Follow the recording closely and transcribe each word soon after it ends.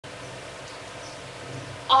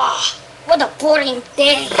Ah, what a boring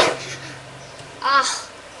day. Kaya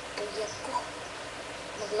ko.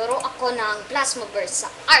 Maglaro ako ng Plazma sa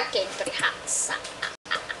arcade perhaps.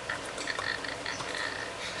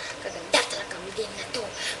 Kaganda talaga ang game na to.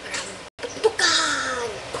 Maraming pagtukan.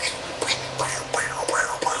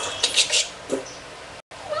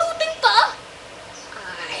 Loading pa?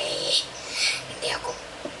 Ay, hindi ako.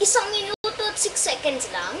 1 minuto at 6 seconds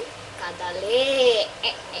lang. Kadali.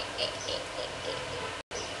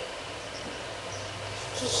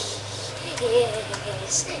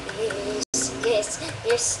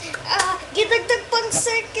 Yes. Gidagdag pang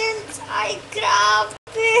seconds. Ay,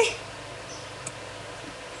 grabe.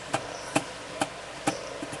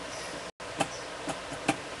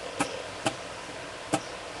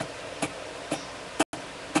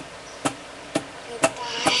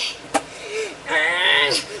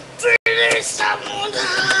 Bilis mo na.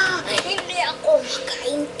 Hindi ako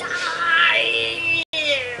makaintay.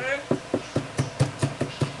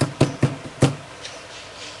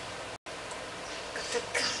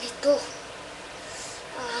 Katagang ito.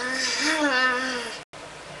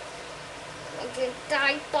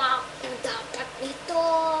 Maghintay pa ako dapat nito.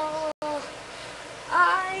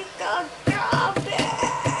 Ay, kagabi.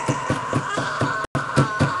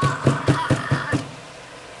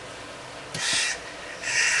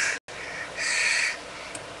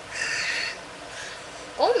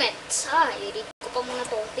 Comments. I-read ko pa muna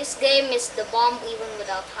to. This game is the bomb even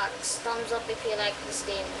without hacks. Thumbs up if you like this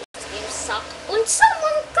game. This game suck. Unsa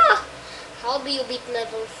man ka? How do you beat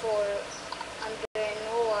level 4 under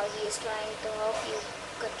Noah? He is trying to help you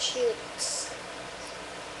cut shoots.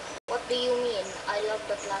 What do you mean? I love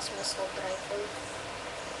the Plazma assault rifle.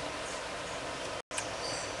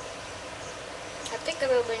 I think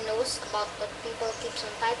everybody knows about what people keeps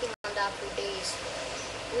on typing on that for days.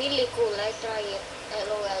 Really cool, I try it.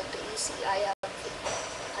 LOL, too easy. I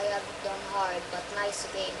have done hard, but nice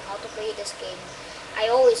game. How to play this game? I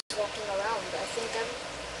always walking around. I think I've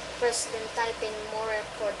pressed then type in more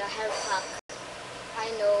for the health hack. I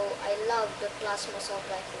know, I love the Plazma assault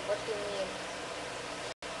rifle. What do you mean?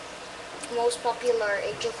 Most popular,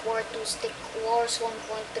 Age of War 2, Stick Wars 1.3,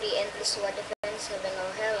 Endless War Defense, Heaven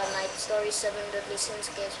or Hell, A Night Story, 7 Deadly Sins,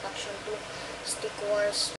 Games Faction 2, Stick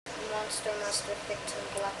Wars, Monster Master Effects, and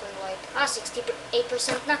Black and White.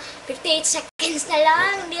 68% na. 58 seconds na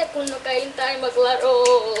lang. Hindi ako nakaintay maglaro.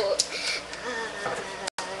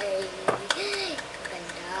 Ay,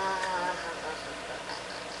 ganda.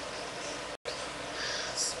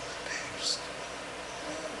 Burst.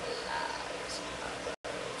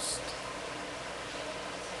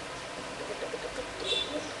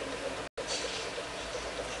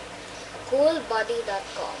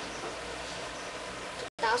 Coolbody.com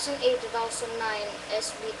 2008-2009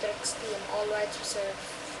 SB Tricks Team, all rights reserved.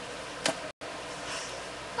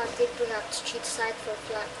 Arcade Perhaps cheat site for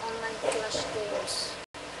online flash games.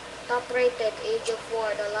 Top rated, Age of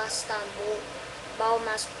War, The Last Stand,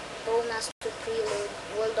 Bowmaster Prelude,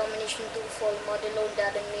 World Domination 2 Fall, Modeload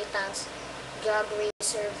Dad and Mutants, Jog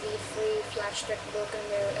Racer, V Free, Flash Track, Broken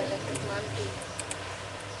Mirror, Electric Man 2.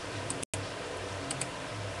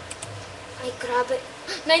 Ay, grabe.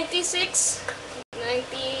 96,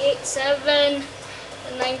 97,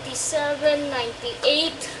 97,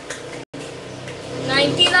 98,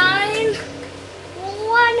 99,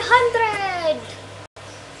 100!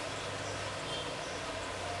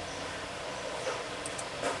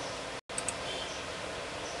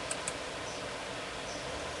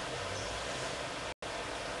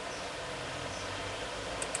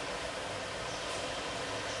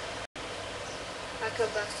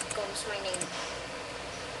 Acrobat.com is my name.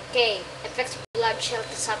 Okay, effects bloodshed,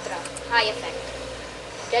 etc. High effect.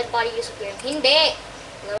 Dead body disappearing. Hindi!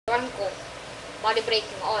 Laruan ko. Body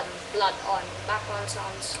breaking on. Blood on. Background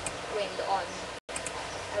sounds. Wind on.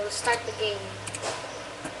 I will start the game.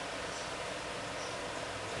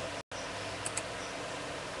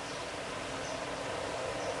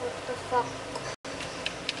 What the fuck?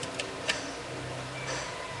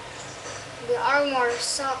 The armor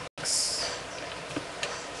sucks.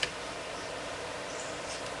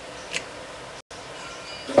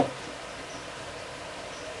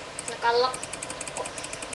 Nakalak ko.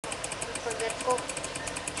 Forget ko.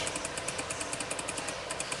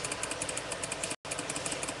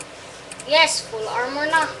 Yes, full armor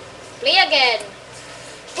na. Play again.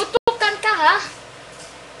 Putukan ka, ha?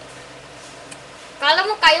 Kala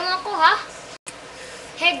mo kayo mo ako, ha?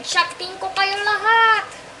 Headshotting ko kayo lahat.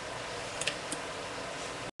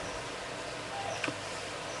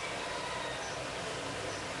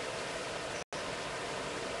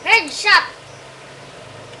 Headshot.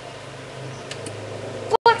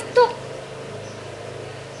 Putok.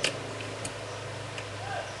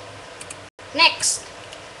 Next.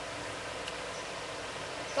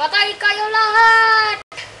 Patay kayo lahat!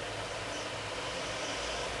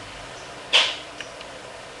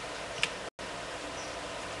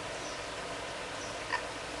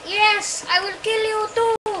 Yes, I will kill you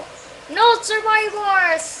too! No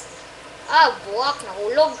survivors! Ah, buwak,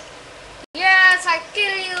 nahulog. Yes, I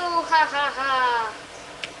kill you! Ha ha ha!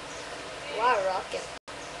 Wow, rocket.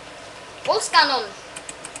 Pulse cannon.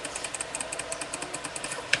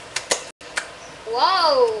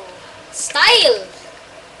 Wow! Style!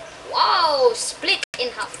 Wow! Split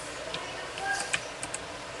in half.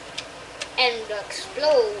 And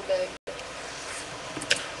exploded.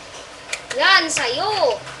 Yan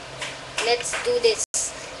sa'yo! Let's do this.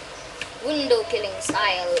 Window killing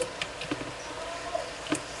style.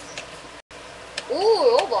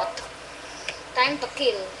 Ooh, robot. Time to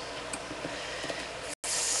kill.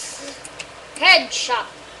 Headshot.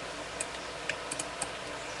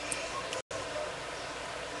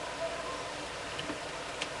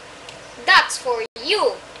 That's for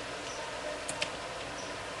you.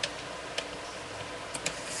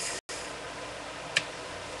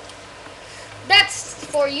 That's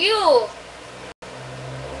for you.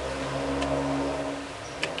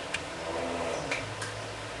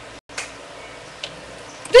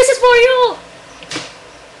 This is for you.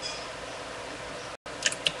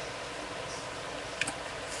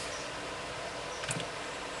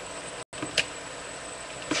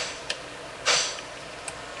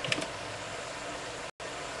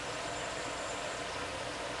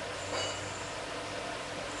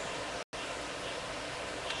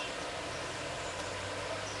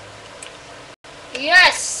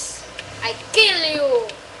 Yes, I kill you.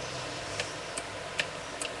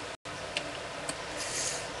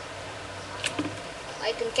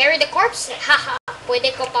 I can carry the corpse. Haha,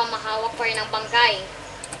 pwede ko pa mahawak pa rin ang bangkay.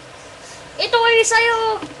 Ito ay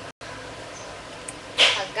sa'yo.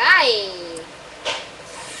 Agay.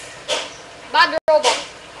 Bad robot.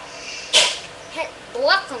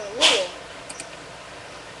 Buwak ang ulo.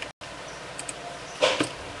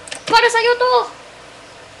 Para sa'yo to.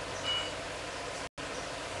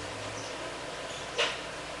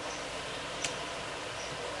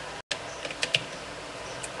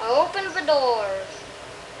 Open the door.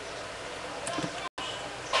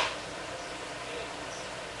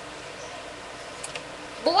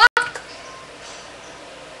 Buwak!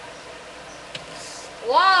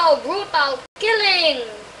 Wow, brutal killing!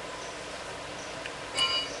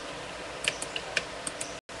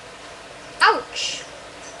 Ouch!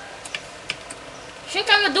 Shit,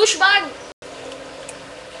 I'm a douchebag!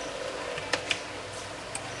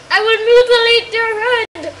 I will mutilate your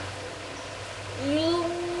head!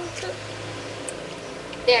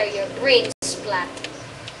 There, your brain splat.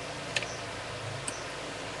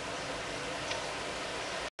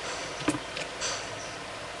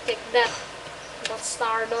 Take that,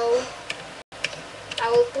 bastardo. I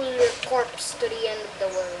will pull your corpse to the end of the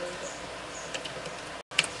world.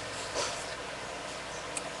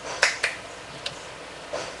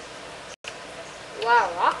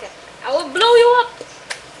 Wow, rocket. I will blow you up.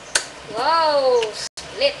 Wow,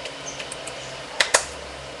 split.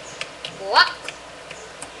 What?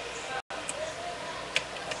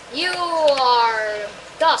 You are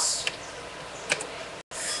dust.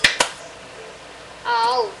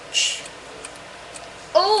 Ouch.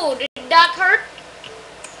 Oh, did that hurt?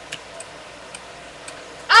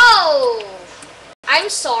 Oh! I'm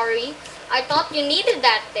sorry. I thought you needed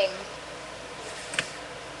that thing.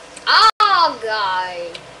 Oh,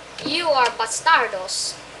 guy. You are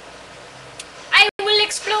bastardos. I will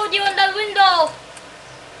explode you in the window.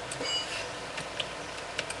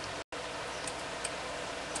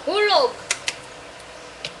 Hulog.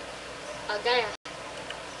 Okay.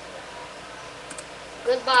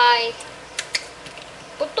 Goodbye.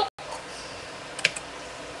 Putok.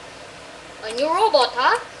 A new robot,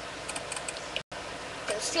 huh?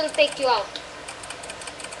 Can still take you out.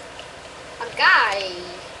 A guy.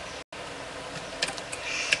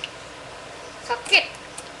 Sakit.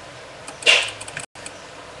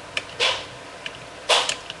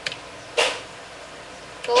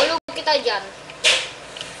 Tulog kita dyan.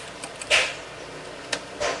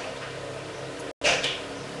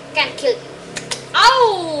 Can't kill you.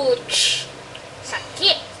 Ouch!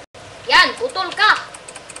 Sakit. Yan, putol ka.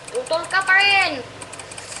 Putol ka pa rin.